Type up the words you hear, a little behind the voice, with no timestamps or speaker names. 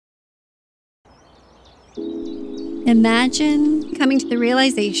Imagine coming to the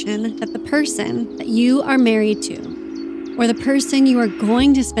realization that the person that you are married to, or the person you are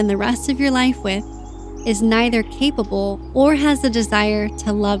going to spend the rest of your life with, is neither capable or has the desire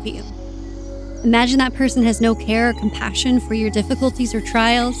to love you. Imagine that person has no care or compassion for your difficulties or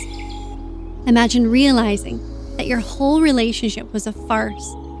trials. Imagine realizing that your whole relationship was a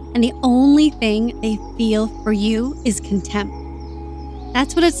farce and the only thing they feel for you is contempt.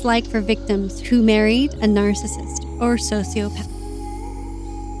 That's what it's like for victims who married a narcissist or sociopath.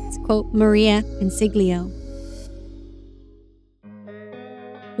 Let's quote Maria Consiglio.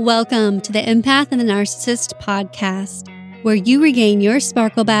 Welcome to the Empath and the Narcissist podcast, where you regain your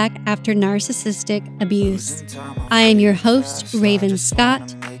sparkle back after narcissistic abuse. I am your host, Raven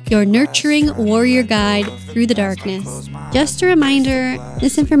Scott, your nurturing warrior guide through the darkness. Just a reminder,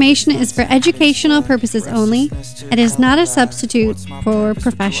 this information is for educational purposes only. It is not a substitute for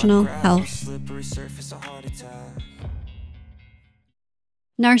professional help.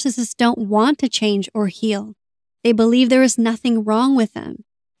 Narcissists don't want to change or heal. They believe there is nothing wrong with them,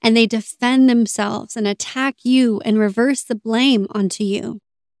 and they defend themselves and attack you and reverse the blame onto you.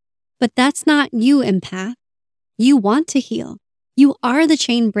 But that's not you, empath. You want to heal. You are the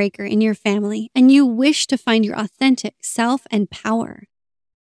chain breaker in your family, and you wish to find your authentic self and power.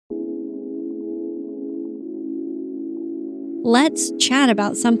 Let's chat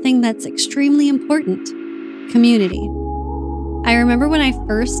about something that's extremely important: community. I remember when I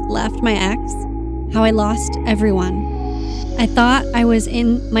first left my ex, how I lost everyone. I thought I was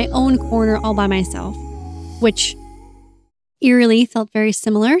in my own corner all by myself, which eerily felt very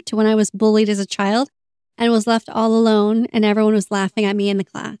similar to when I was bullied as a child and was left all alone and everyone was laughing at me in the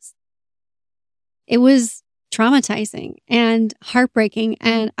class. It was traumatizing and heartbreaking,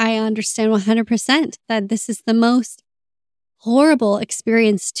 and I understand 100% that this is the most horrible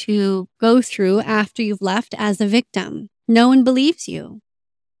experience to go through after you've left as a victim. No one believes you.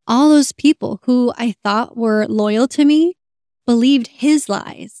 All those people who I thought were loyal to me believed his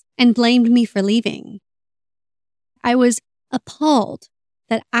lies and blamed me for leaving. I was appalled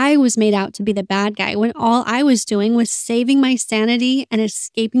that I was made out to be the bad guy when all I was doing was saving my sanity and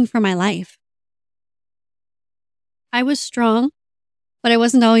escaping from my life. I was strong, but I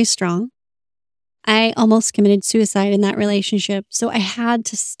wasn't always strong. I almost committed suicide in that relationship, so I had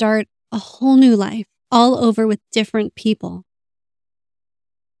to start a whole new life, all over with different people.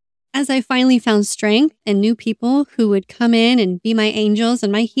 As I finally found strength and new people who would come in and be my angels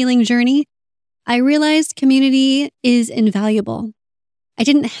in my healing journey, I realized community is invaluable. I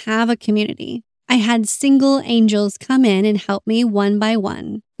didn't have a community. I had single angels come in and help me one by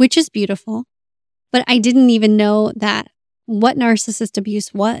one, which is beautiful. But I didn't even know what narcissist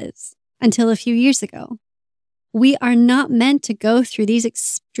abuse was until a few years ago. We are not meant to go through these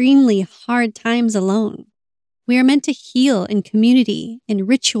extremely hard times alone. We are meant to heal in community, in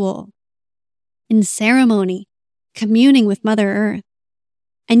ritual, in ceremony, communing with Mother Earth.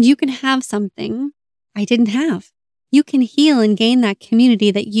 And you can have something I didn't have. You can heal and gain that community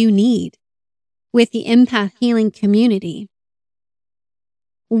that you need with the Empath Healing Community.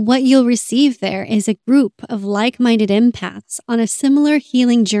 What you'll receive there is a group of like-minded empaths on a similar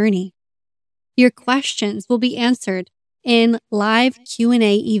healing journey. Your questions will be answered in live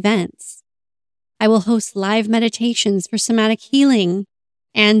Q&A events. I will host live meditations for somatic healing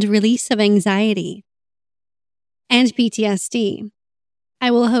and release of anxiety and PTSD.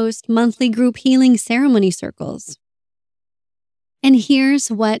 I will host monthly group healing ceremony circles. And here's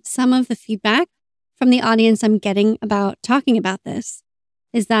what some of the feedback from the audience I'm getting about talking about this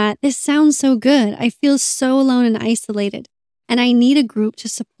is that this sounds so good. I feel so alone and isolated, and I need a group to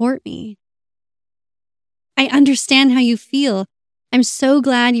support me. I understand how you feel. I'm so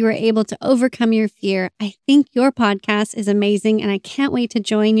glad you were able to overcome your fear. I think your podcast is amazing, and I can't wait to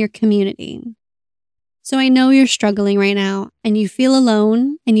join your community. So I know you're struggling right now, and you feel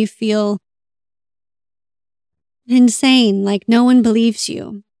alone, and you feel insane, like no one believes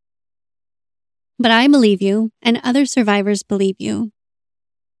you. But I believe you, and other survivors believe you.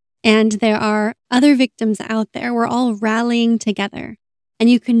 And there are other victims out there. We're all rallying together. And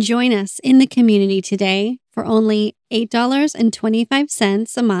you can join us in the community today for only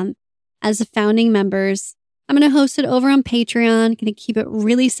 $8.25 a month as a founding members. I'm going to host it over on Patreon. Going to keep it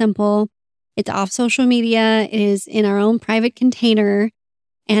really simple. It's off social media. It is in our own private container.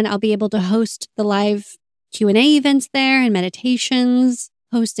 And I'll be able to host the live Q&A events there and meditations,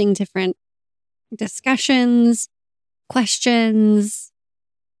 hosting different discussions, questions.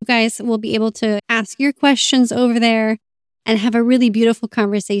 You guys will be able to ask your questions over there and have a really beautiful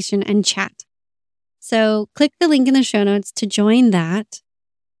conversation and chat. So click the link in the show notes to join that.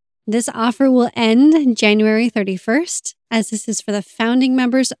 This offer will end January 31st, as this is for the founding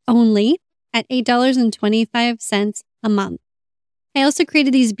members only at $8.25 a month. I also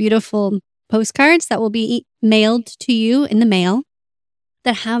created these beautiful postcards that will be mailed to you in the mail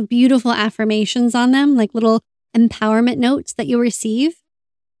that have beautiful affirmations on them, like little empowerment notes that you'll receive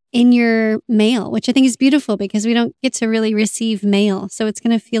in your mail, which I think is beautiful because we don't get to really receive mail. So it's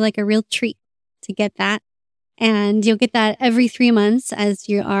going to feel like a real treat to get that. And you'll get that every 3 months as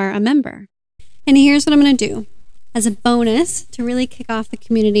you are a member. And here's what I'm going to do as a bonus to really kick off the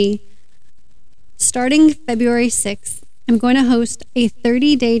community. Starting February 6th, I'm going to host a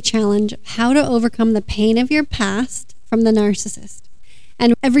 30-day challenge of how to overcome the pain of your past from the narcissist.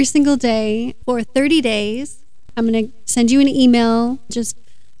 And every single day for 30 days, I'm going to send you an email, just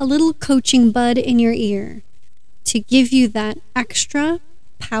a little coaching bud in your ear to give you that extra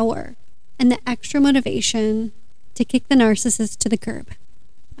power and the extra motivation to kick the narcissist to the curb.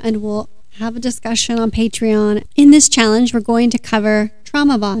 And we'll have a discussion on Patreon. In this challenge, we're going to cover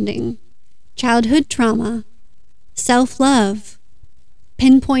trauma bonding, childhood trauma, self-love,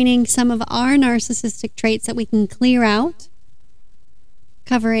 pinpointing some of our narcissistic traits that we can clear out,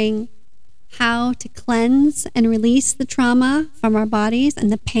 covering how to cleanse and release the trauma from our bodies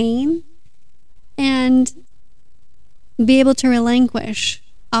and the pain, and be able to relinquish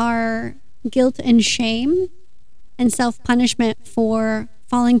our guilt and shame and self-punishment for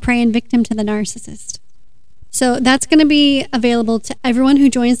falling prey and victim to the narcissist. So that's going to be available to everyone who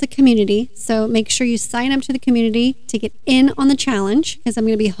joins the community. So make sure you sign up to the community to get in on the challenge, because I'm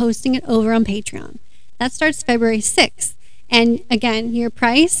going to be hosting it over on Patreon. That starts February 6th. And again, your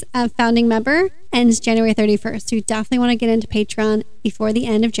price of founding member ends January 31st. So you definitely want to get into Patreon before the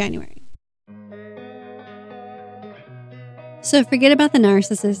end of January. So forget about the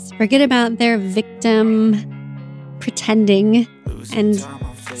narcissist. Forget about their victim pretending and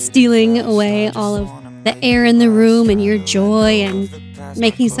stealing away all of the air in the room and your joy and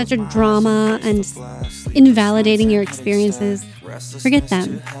making such a drama and invalidating your experiences. Forget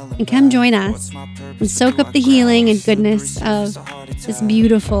them and come join us and soak up the healing and goodness of this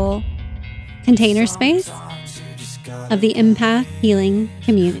beautiful container space of the Empath Healing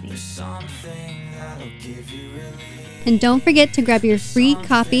Community. And don't forget to grab your free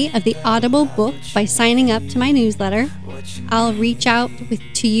copy of the Audible book by signing up to my newsletter. I'll reach out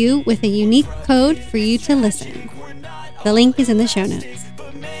to you with a unique code for you to listen. The link is in the show notes.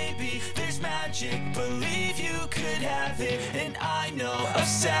 Of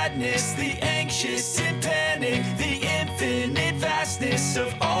sadness, the anxious and panic, the infinite vastness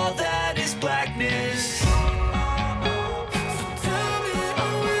of all